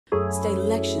State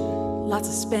election, lots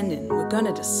of spending. We're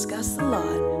gonna discuss the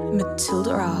lot.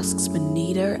 Matilda asks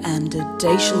Benita and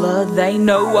Adeshala. They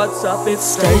know what's up. It's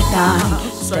state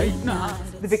night. State night.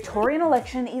 The Victorian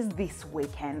election is this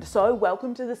weekend, so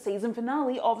welcome to the season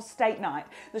finale of State Night,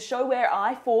 the show where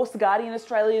I force Guardian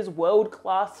Australia's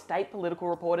world-class state political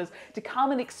reporters to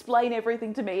come and explain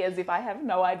everything to me as if I have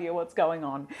no idea what's going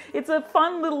on. It's a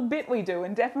fun little bit we do,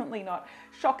 and definitely not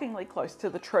shockingly close to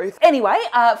the truth. Anyway,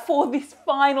 for this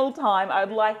final time,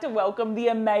 I'd like to welcome the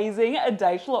amazing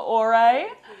Adeshala Ore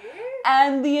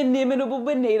and the inimitable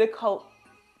Benita Col...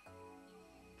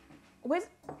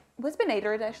 Where's Benita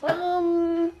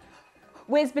Adeshala?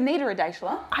 Where's Benita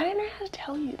Adeshala? I don't know how to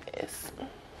tell you this.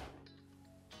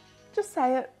 Just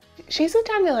say it. She's with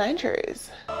Daniel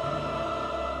Andrews.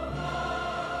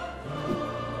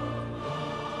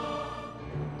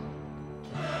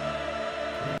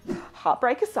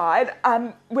 Heartbreak aside,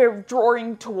 we're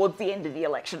drawing towards the end of the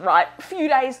election, right? A few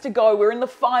days to go, we're in the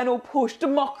final push,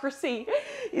 democracy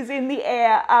is in the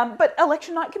air, but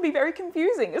election night can be very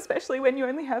confusing, especially when you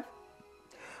only have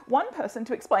one person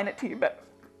to explain it to you, but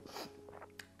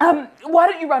why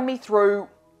don't you run me through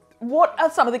what are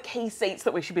some of the key seats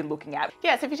that we should be looking at?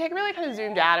 Yeah, so if you take a really kind of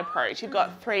zoomed out approach, you've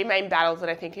got three main battles that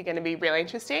I think are going to be really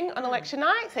interesting on election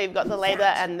night. So you've got the Labor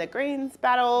and the Greens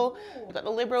battle, you've got the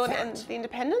Liberal and the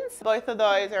Independents. Both of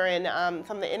those are in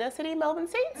some of the inner city Melbourne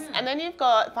seats. And then you've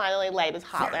got finally Labor's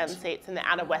heartland seats in the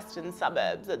outer western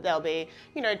suburbs that they'll be,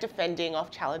 you know, defending off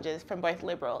challenges from both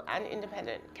Liberal and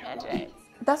Independent candidates.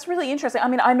 That's really interesting. I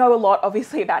mean, I know a lot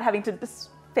obviously about having to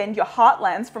defend your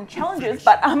heartlands from challenges,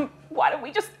 but why don't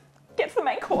we just get to the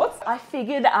main course? I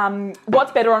figured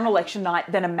what's better on election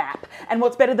night than a map? And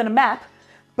what's better than a map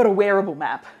but a wearable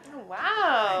map? Oh,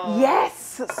 wow.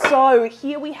 Yes, so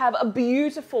here we have a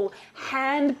beautiful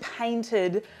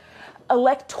hand-painted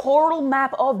electoral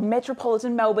map of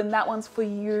metropolitan Melbourne. That one's for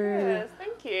you. Yes,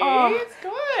 thank you. It's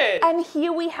good. And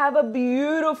here we have a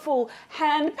beautiful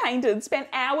hand-painted, spent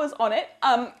hours on it,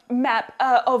 map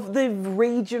of the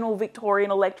regional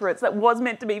Victorian electorates that was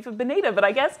meant to be for Benita, but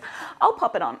I guess I'll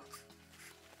pop it on.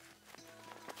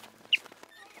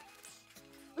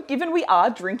 Given we are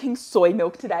drinking soy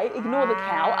milk today, ignore the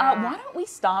cow, why don't we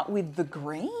start with the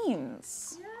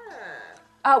Greens?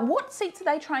 What seats are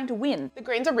they trying to win? The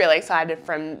Greens are really excited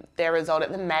from their result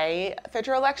at the May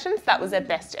federal elections. That was their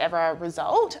best ever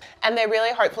result. And they're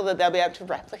really hopeful that they'll be able to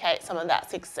replicate some of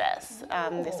that success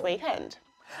this weekend.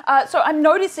 So I'm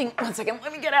noticing, one second,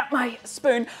 let me get out my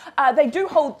spoon. They do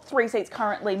hold three seats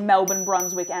currently, Melbourne,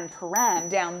 Brunswick and Paran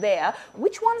down there.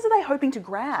 Which ones are they hoping to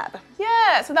grab?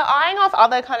 Yeah, so they're eyeing off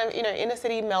other kind of, you know, inner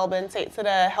city Melbourne seats that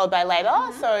are held by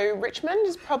Labor. So Richmond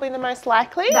is probably the most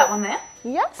likely. That one there?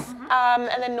 Yes.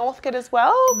 And then Northcote as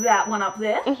well. That one up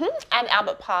there? And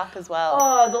Albert Park as well.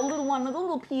 Oh, the little one with the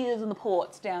little piers and the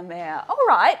ports down there. All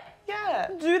right. Yeah.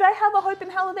 Do they have a hope in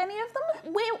hell of any of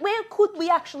them? Where could we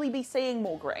actually be seeing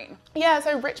more green? Yeah,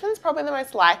 so Richmond's probably the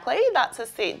most likely. That's a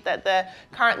seat that the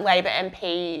current Labor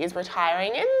MP is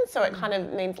retiring in, so it kind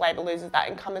of means Labor loses that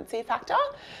incumbency factor.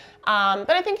 But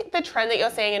I think the trend that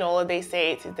you're seeing in all of these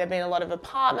seats is there have been a lot of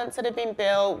apartments that have been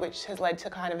built, which has led to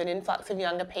kind of an influx of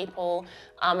younger people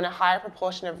and a higher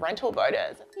proportion of rental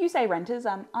voters. You say renters,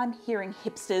 I'm hearing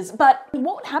hipsters, but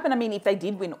what would happen, I mean, if they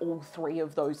did win all three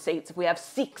of those seats? If we have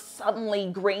 6 suddenly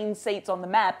green seats on the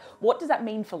map, what does that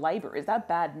mean for Labor? Is that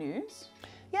bad news?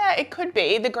 Yeah, it could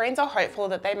be. The Greens are hopeful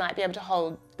that they might be able to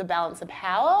hold the balance of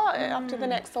power after the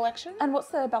next election. And what's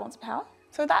the balance of power?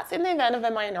 So that's in the event of a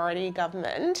minority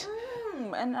government.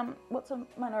 And what's a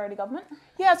minority government?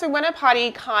 Yeah, so when a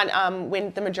party can't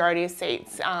win the majority of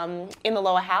seats in the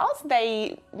lower house,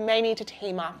 they may need to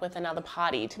team up with another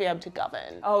party to be able to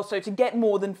govern. Oh, so to get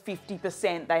more than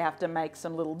 50%, they have to make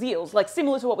some little deals, like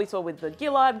similar to what we saw with the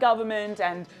Gillard government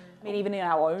and I mean, even in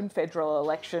our own federal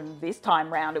election this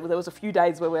time round, there was a few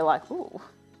days where we're like, ooh,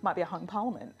 might be a hung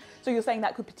parliament. So you're saying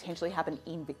that could potentially happen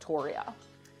in Victoria?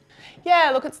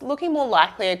 Yeah, look, it's looking more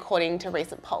likely according to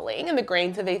recent polling, and the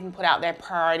Greens have even put out their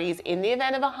priorities in the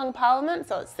event of a hung parliament.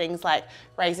 So it's things like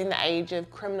raising the age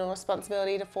of criminal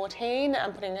responsibility to 14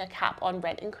 and putting a cap on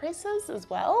rent increases as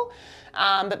well.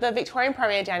 But the Victorian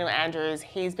Premier, Daniel Andrews,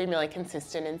 he's been really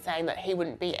consistent in saying that he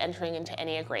wouldn't be entering into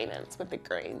any agreements with the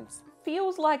Greens.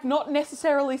 Feels like not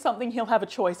necessarily something he'll have a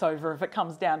choice over if it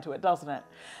comes down to it, doesn't it?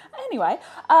 Anyway,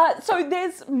 so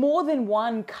there's more than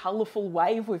one colourful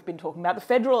wave we've been talking about. The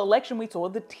federal election, we saw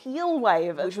the teal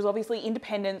wave, which was obviously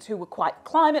independents who were quite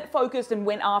climate focused and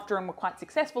went after and were quite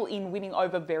successful in winning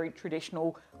over very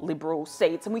traditional Liberal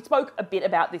seats. And we spoke a bit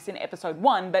about this in episode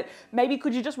 1, but maybe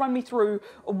could you just run me through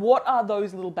what are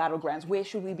those little battlegrounds? Where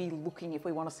should we be looking if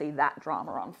we want to see that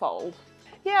drama unfold?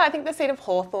 Yeah, I think the seat of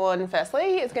Hawthorn,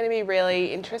 firstly, is going to be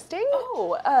really interesting.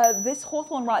 Oh, this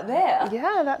Hawthorn right there.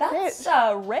 Yeah, that's it.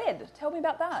 Red. Tell me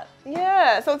about that.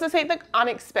 Yeah, so it's a seat that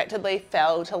unexpectedly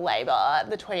fell to Labor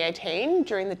at the 2018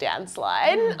 during the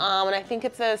downslide. And I think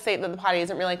it's a seat that the party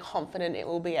isn't really confident it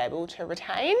will be able to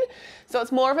retain. So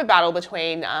it's more of a battle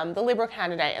between the Liberal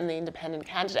candidate and the independent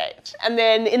candidate. And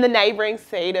then in the neighbouring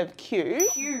seat of Kew.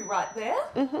 Kew right there.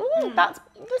 That's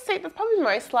the seat that's probably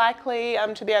most likely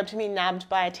to be able to be nabbed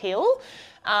by a teal.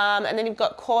 And then you've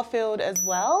got Caulfield as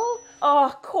well.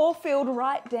 Oh, Caulfield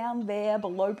right down there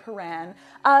below Paran.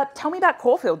 Tell me about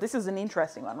Caulfield. This is an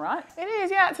interesting one, right? It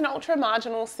is, yeah. It's an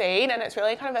ultra-marginal seat and it's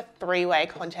really kind of a three-way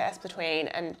contest between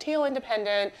a teal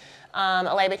independent,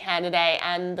 a Labor candidate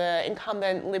and the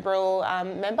incumbent Liberal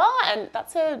member, and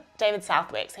that's David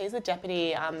Southwick. So he's the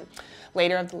deputy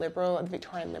leader of the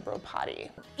Victorian Liberal Party.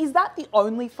 Is that the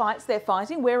only fights they're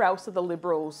fighting? Where else are the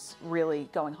Liberals really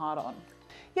going hard on?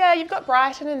 Yeah, you've got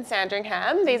Brighton and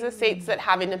Sandringham. These are seats that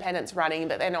have independents running,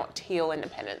 but they're not teal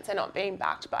independents. They're not being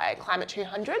backed by Climate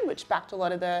 200, which backed a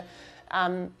lot of the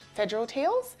federal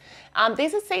teals.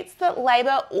 These are seats that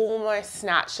Labor almost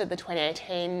snatched at the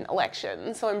 2018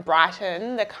 election. So in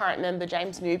Brighton, the current member,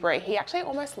 James Newbury, he actually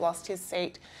almost lost his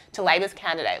seat to Labor's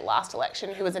candidate last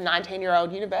election, who was a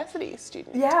 19-year-old university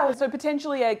student. Yeah, so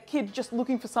potentially a kid just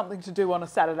looking for something to do on a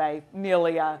Saturday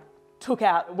nearly took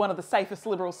out one of the safest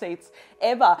Liberal seats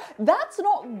ever. That's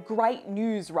not great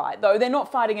news, right, though? They're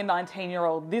not fighting a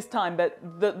 19-year-old this time, but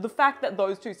the fact that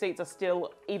those two seats are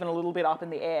still even a little bit up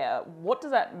in the air, what does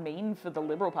that mean for the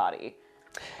Liberal Party?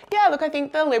 Yeah, look, I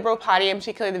think the Liberal Party, and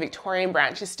particularly the Victorian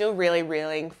branch, is still really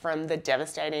reeling from the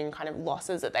devastating kind of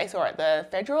losses that they saw at the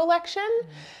federal election.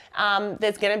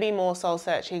 There's going to be more soul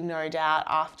searching, no doubt,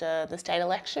 after the state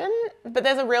election. But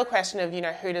there's a real question of,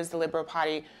 who does the Liberal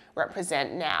Party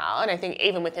represent now? And I think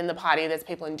even within the party, there's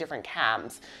people in different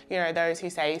camps. Those who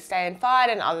say stay and fight,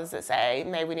 and others that say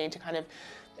maybe we need to kind of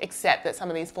accept that some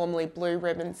of these formerly blue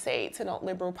ribbon seats are not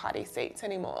Liberal Party seats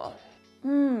anymore.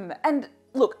 And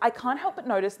look, I can't help but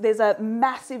notice there's a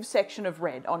massive section of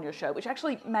red on your shirt, which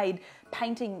actually made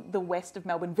painting the west of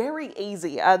Melbourne very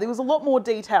easy. There was a lot more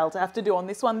detail to have to do on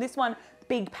this one. This one,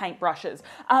 big paintbrushes.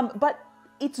 But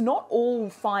it's not all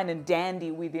fine and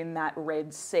dandy within that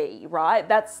Red Sea, right?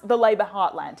 That's the Labor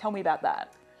heartland. Tell me about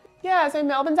that. Yeah, so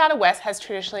Melbourne's outer west has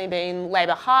traditionally been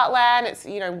Labor heartland. It's,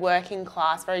 working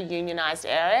class, very unionised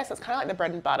area. So it's kind of like the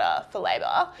bread and butter for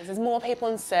Labor. There's more people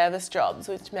in service jobs,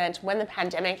 which meant when the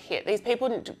pandemic hit, these people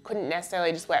couldn't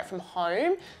necessarily just work from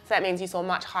home. So that means you saw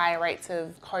much higher rates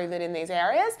of COVID in these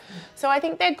areas. So I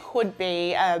think there could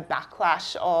be a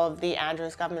backlash of the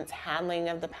Andrews government's handling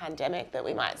of the pandemic that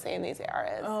we might see in these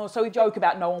areas. Oh, so we joke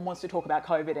about no one wants to talk about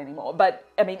COVID anymore. But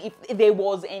I mean, if there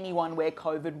was anyone where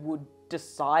COVID would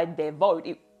decide their vote,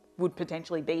 it would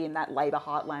potentially be in that Labor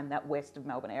heartland, that west of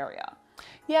Melbourne area.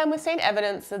 Yeah, and we've seen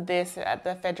evidence of this at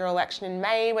the federal election in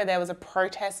May, where there was a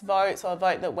protest vote, so a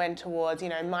vote that went towards,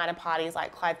 minor parties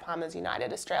like Clive Palmer's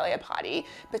United Australia Party,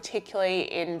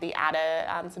 particularly in the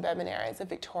outer suburban areas of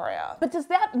Victoria. But does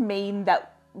that mean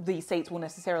that these seats will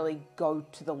necessarily go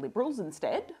to the Liberals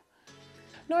instead?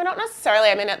 No, not necessarily.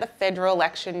 I mean, at the federal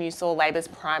election, you saw Labor's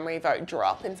primary vote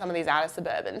drop in some of these outer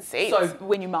suburban seats. So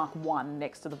when you mark 1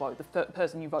 next to the vote, the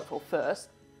person you vote for first,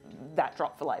 that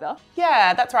dropped for Labor?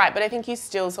 Yeah, that's right. But I think you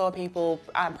still saw people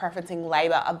preferencing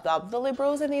Labor above the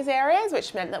Liberals in these areas,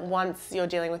 which meant that once you're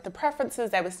dealing with the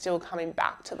preferences, they were still coming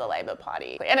back to the Labor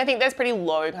Party. And I think there's pretty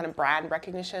low kind of brand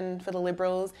recognition for the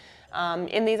Liberals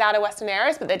in these outer western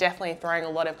areas, but they're definitely throwing a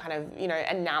lot of kind of,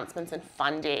 announcements and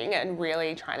funding and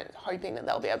really hoping that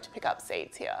they'll be able to pick up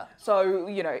seats here. So,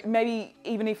 maybe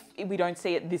even if we don't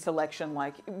see it this election,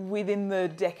 like within the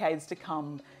decades to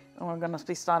come, we're going to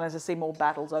be starting to see more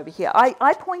battles over here.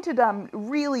 I pointed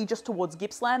really just towards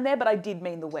Gippsland there, but I did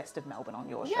mean the west of Melbourne on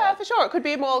your shirt. Yeah, for sure. It could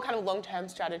be a more kind of long-term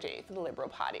strategy for the Liberal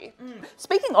Party.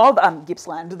 Speaking of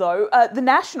Gippsland, though, the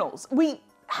Nationals, we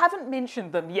haven't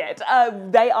mentioned them yet.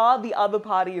 They are the other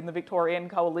party in the Victorian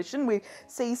coalition. We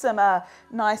see some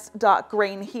nice dark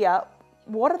green here.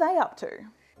 What are they up to?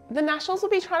 The Nationals will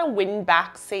be trying to win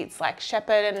back seats like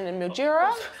Shepparton and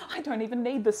Mildura. I don't even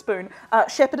need the spoon.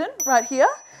 Shepparton right here,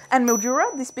 and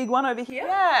Mildura, this big one over here.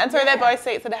 Yeah, and so they're both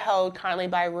seats that are held currently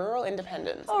by rural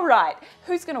independents. All right,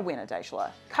 who's going to win,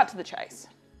 Adeshla? Cut to the chase.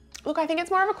 Look, I think it's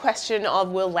more of a question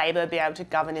of will Labor be able to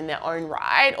govern in their own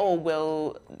right, or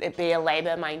will it be a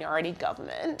Labor minority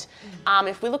government?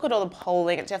 If we look at all the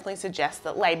polling, it definitely suggests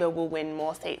that Labor will win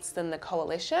more seats than the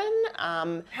coalition.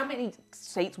 How many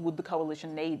seats would the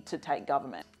coalition need to take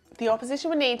government? The opposition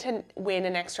would need to win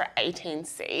an extra 18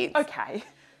 seats. Okay,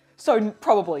 so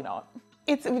probably not.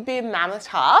 It would be a mammoth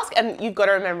task, and you've got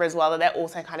to remember as well that they're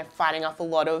also kind of fighting off a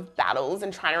lot of battles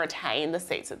and trying to retain the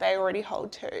seats that they already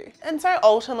hold too. And so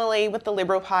ultimately with the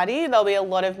Liberal Party, there'll be a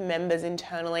lot of members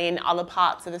internally in other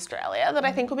parts of Australia that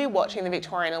I think will be watching the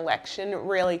Victorian election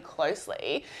really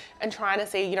closely and trying to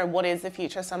see, you know, what is the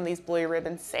future of some of these blue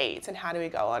ribbon seats and how do we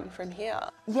go on from here?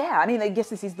 Yeah, I mean, I guess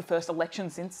this is the first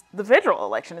election since the federal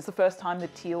election. It's the first time the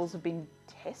Teals have been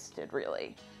tested,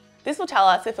 really. This will tell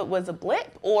us if it was a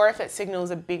blip or if it signals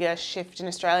a bigger shift in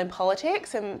Australian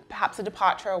politics and perhaps a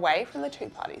departure away from the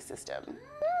two-party system.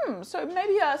 So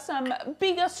maybe some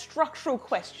bigger structural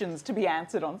questions to be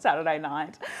answered on Saturday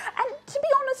night. And to be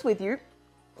honest with you,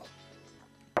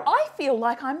 I feel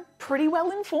like I'm pretty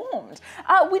well informed,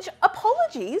 which,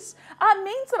 apologies,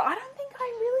 means that I don't think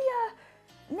I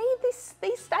really need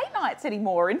these state nights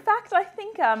anymore. In fact, I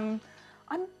think I'm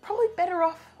probably better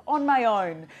off on my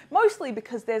own, mostly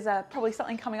because there's probably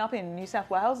something coming up in New South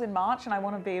Wales in March and I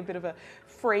want to be a bit of a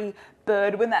free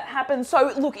bird when that happens.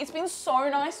 So look, it's been so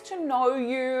nice to know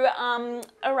you.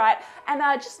 All right, and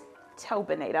just tell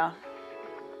Benita.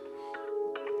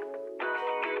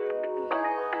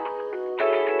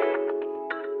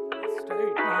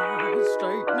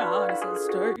 State night, I said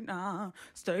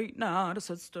state night, I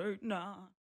said state night.